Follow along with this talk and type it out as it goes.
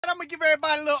I'm gonna give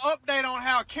everybody a little update on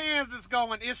how Kansas is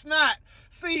going. It's not.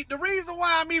 See, the reason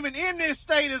why I'm even in this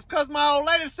state is because my old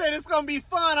lady said it's gonna be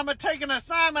fun. I'm gonna take an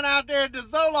assignment out there at the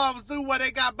Zoloft Zoo where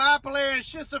they got bipolar and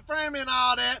schizophrenia and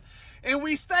all that. And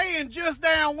we staying just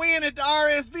downwind at the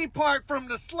RSV park from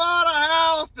the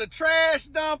slaughterhouse, the trash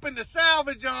dump, and the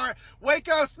salvage yard. Wake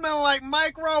up smelling like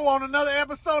Mike Rowe on another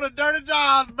episode of Dirty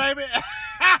Jobs, baby.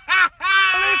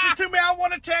 Listen to me, I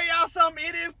want to tell y'all something.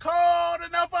 It is cold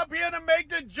enough up here to make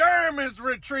the Germans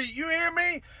retreat. You hear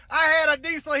me? I had a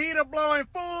diesel heater blowing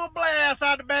full blast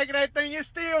out the back of that thing. It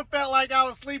still felt like I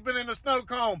was sleeping in a snow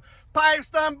cone. Pipes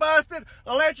done busted,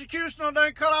 electrocution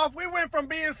done cut off. We went from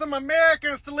being some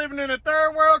Americans to living in a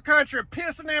third world country,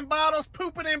 pissing in bottles,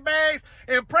 pooping in bags,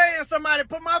 and praying somebody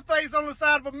put my face on the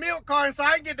side of a milk carton so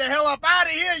I can get the hell up out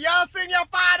of here. Y'all send your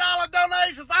 $5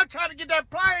 donations. I'm trying to get that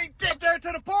plane ticket there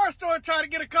to the parts store and try to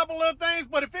get a couple little things,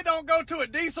 but if it don't go to a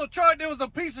diesel truck that was a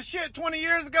piece of shit 20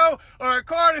 years ago, or a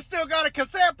car that still got a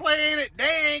cassette player in it,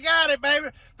 they ain't got it, baby.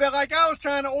 Felt like I was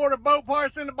trying to order boat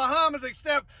parts in the Bahamas,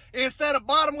 except instead of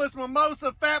bottomless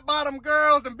mimosa, fat bottom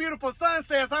girls, and beautiful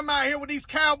sunsets, I'm out here with these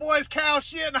cowboys, cow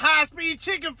shit, and high-speed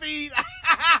chicken feed.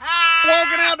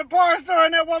 Walking out the parts store,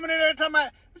 and that woman in there talking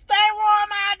about, stay warm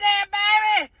out there,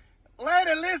 baby.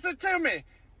 Lady, listen to me.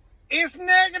 It's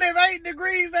 -8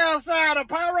 degrees outside. A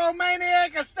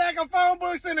pyromaniac, a stack of phone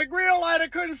books, and a grill lighter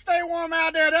couldn't stay warm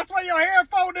out there. That's why your hair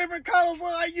 4 different colors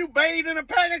look like you bathed in a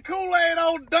pack of Kool-Aid,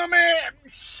 old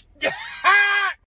dumbass.